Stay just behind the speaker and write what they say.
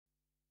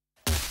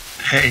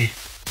Hey,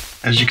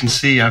 as you can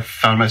see, I've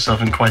found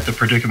myself in quite the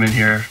predicament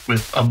here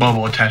with a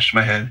bubble attached to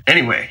my head.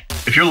 Anyway,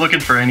 if you're looking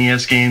for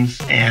NES games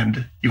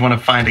and you want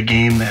to find a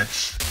game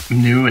that's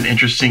new and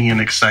interesting and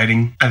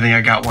exciting, I think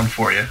I got one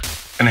for you.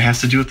 And it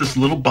has to do with this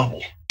little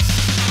bubble.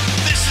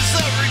 This is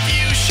a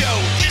review show.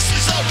 This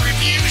is a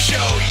review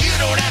show. You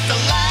don't have to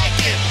like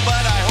it,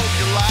 but I hope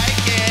you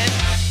like it.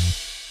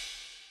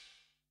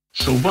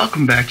 So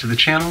welcome back to the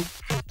channel.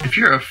 If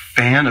you're a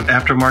fan of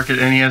aftermarket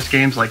NES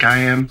games like I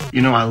am,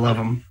 you know I love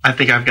them. I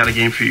think I've got a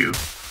game for you.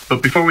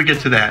 But before we get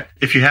to that,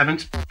 if you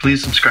haven't,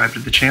 please subscribe to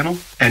the channel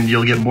and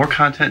you'll get more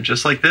content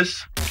just like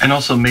this. And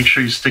also make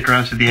sure you stick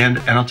around to the end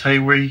and I'll tell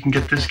you where you can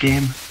get this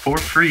game for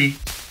free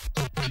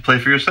to play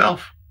for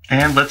yourself.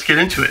 And let's get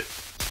into it.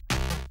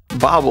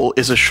 BOBL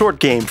is a short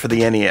game for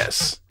the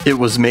NES. It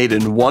was made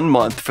in 1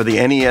 month for the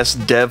NES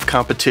Dev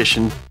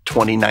Competition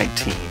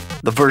 2019.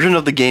 The version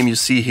of the game you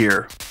see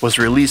here was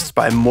released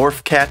by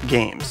Morphcat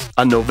Games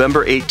on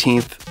November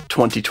 18th,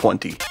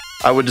 2020.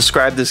 I would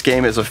describe this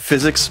game as a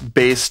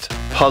physics-based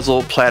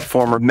puzzle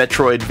platformer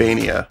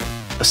Metroidvania.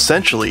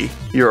 Essentially,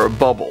 you're a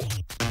bubble.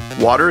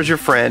 Water is your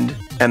friend,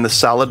 and the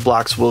solid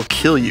blocks will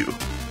kill you.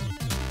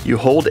 You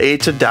hold A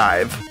to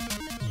dive,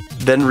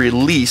 then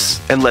release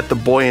and let the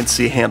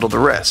buoyancy handle the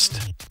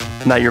rest.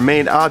 Now your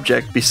main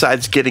object,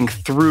 besides getting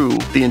through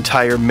the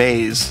entire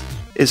maze,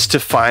 is to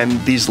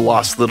find these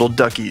lost little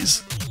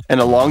duckies. And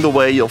along the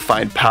way you'll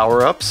find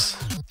power-ups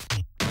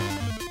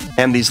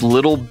and these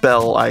little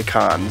bell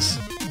icons,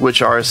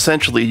 which are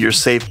essentially your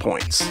save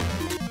points.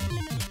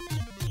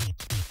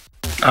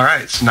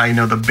 Alright, so now you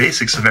know the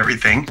basics of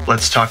everything.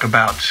 Let's talk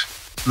about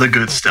the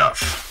good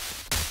stuff.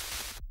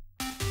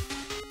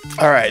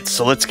 Alright,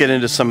 so let's get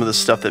into some of the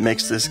stuff that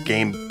makes this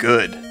game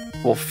good.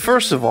 Well,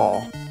 first of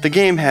all, the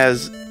game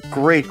has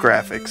great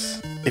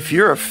graphics. If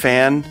you're a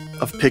fan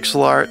of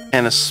pixel art,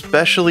 and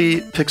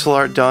especially pixel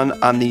art done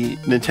on the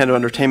Nintendo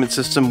Entertainment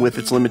System with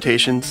its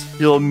limitations,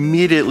 you'll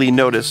immediately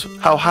notice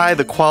how high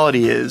the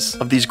quality is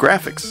of these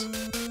graphics.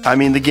 I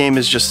mean, the game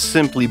is just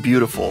simply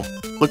beautiful.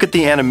 Look at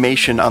the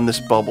animation on this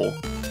bubble.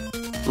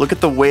 Look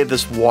at the way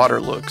this water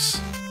looks.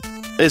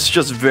 It's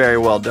just very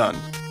well done.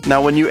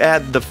 Now, when you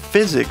add the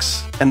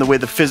physics and the way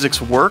the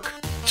physics work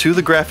to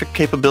the graphic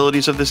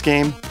capabilities of this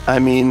game, I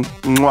mean,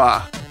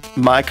 mwah,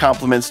 my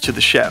compliments to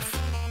the chef.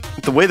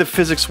 The way the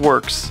physics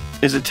works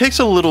is it takes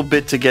a little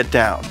bit to get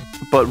down,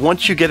 but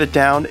once you get it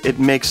down, it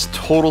makes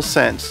total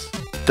sense.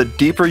 The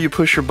deeper you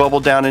push your bubble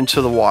down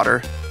into the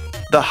water,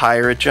 the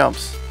higher it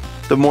jumps.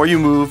 The more you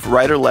move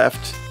right or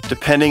left,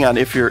 depending on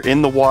if you're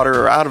in the water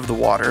or out of the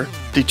water,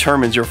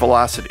 determines your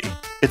velocity.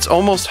 It's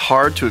almost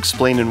hard to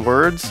explain in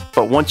words,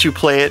 but once you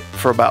play it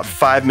for about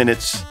 5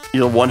 minutes,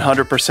 you'll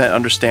 100%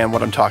 understand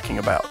what I'm talking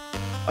about.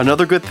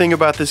 Another good thing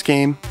about this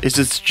game is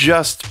it's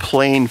just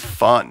plain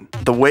fun.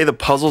 The way the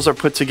puzzles are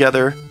put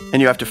together,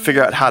 and you have to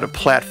figure out how to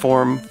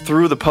platform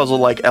through the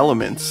puzzle-like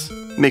elements,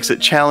 makes it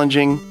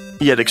challenging,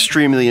 yet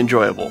extremely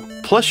enjoyable.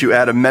 Plus you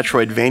add a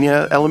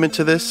Metroidvania element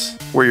to this,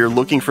 where you're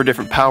looking for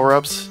different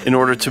power-ups in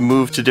order to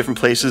move to different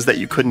places that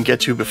you couldn't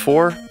get to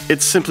before.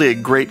 It's simply a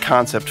great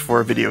concept for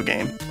a video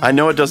game. I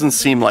know it doesn't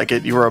seem like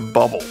it, you're a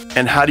bubble.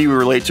 And how do you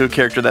relate to a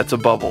character that's a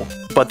bubble?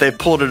 But they've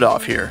pulled it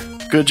off here.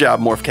 Good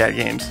job, Morphcat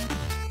Games.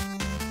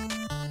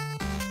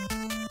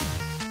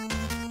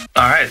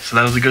 Alright, so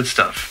that was the good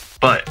stuff.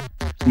 But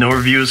no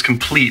review is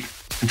complete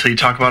until you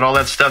talk about all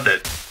that stuff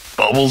that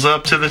bubbles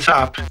up to the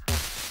top.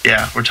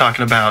 Yeah, we're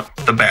talking about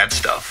the bad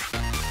stuff.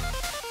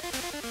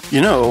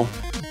 You know,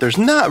 there's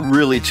not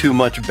really too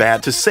much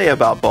bad to say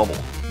about Bubble.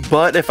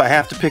 But if I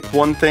have to pick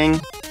one thing,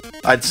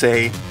 I'd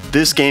say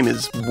this game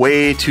is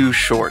way too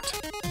short.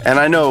 And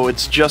I know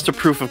it's just a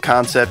proof of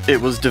concept, it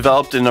was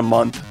developed in a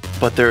month,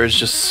 but there is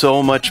just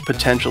so much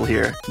potential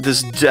here.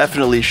 This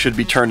definitely should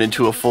be turned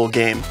into a full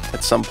game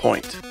at some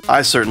point.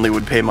 I certainly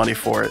would pay money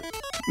for it.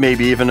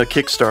 Maybe even a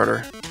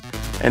Kickstarter.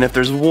 And if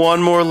there's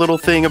one more little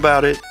thing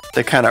about it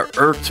that kind of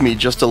irked me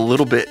just a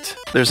little bit,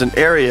 there's an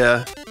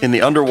area in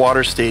the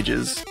underwater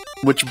stages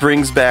which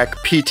brings back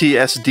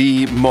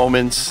PTSD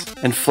moments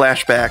and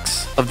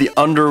flashbacks of the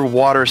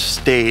underwater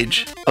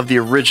stage of the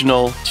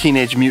original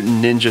Teenage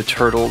Mutant Ninja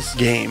Turtles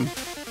game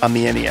on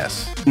the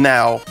NES.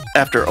 Now,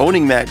 after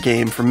owning that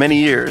game for many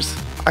years,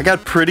 I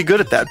got pretty good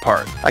at that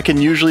part. I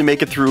can usually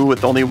make it through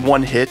with only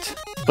one hit,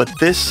 but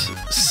this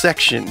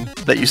section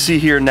that you see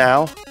here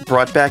now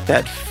brought back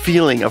that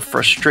feeling of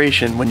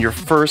frustration when you're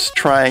first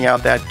trying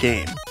out that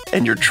game,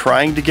 and you're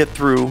trying to get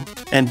through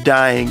and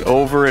dying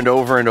over and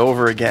over and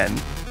over again.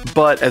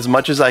 But as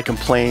much as I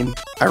complain,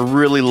 I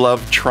really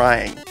love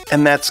trying.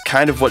 And that's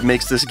kind of what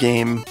makes this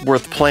game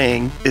worth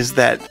playing, is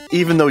that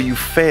even though you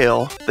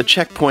fail, the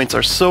checkpoints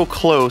are so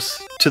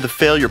close to the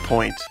failure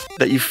point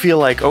that you feel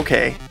like,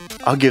 okay,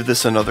 I'll give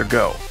this another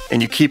go.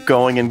 And you keep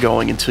going and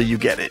going until you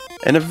get it.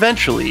 And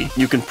eventually,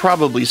 you can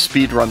probably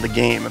speedrun the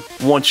game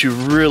once you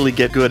really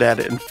get good at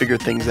it and figure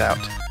things out.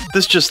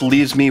 This just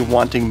leaves me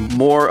wanting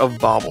more of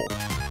BOBL.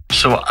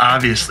 So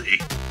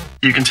obviously,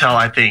 you can tell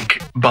I think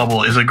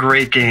BOBL is a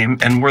great game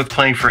and worth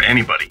playing for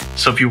anybody.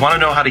 So if you want to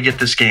know how to get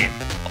this game,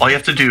 all you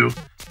have to do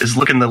is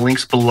look in the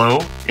links below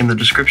in the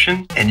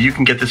description, and you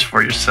can get this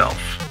for yourself.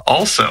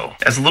 Also,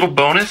 as a little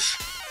bonus,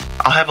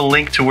 I'll have a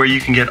link to where you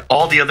can get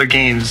all the other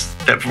games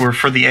that were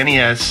for the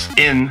NES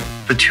in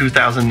the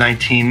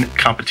 2019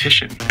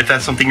 competition. If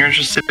that's something you're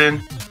interested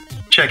in,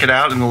 check it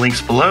out in the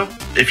links below.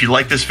 If you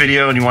like this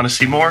video and you want to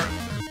see more,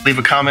 leave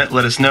a comment,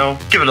 let us know.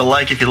 Give it a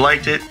like if you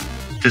liked it,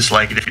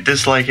 dislike it if you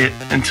dislike it.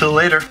 Until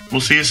later,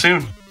 we'll see you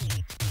soon.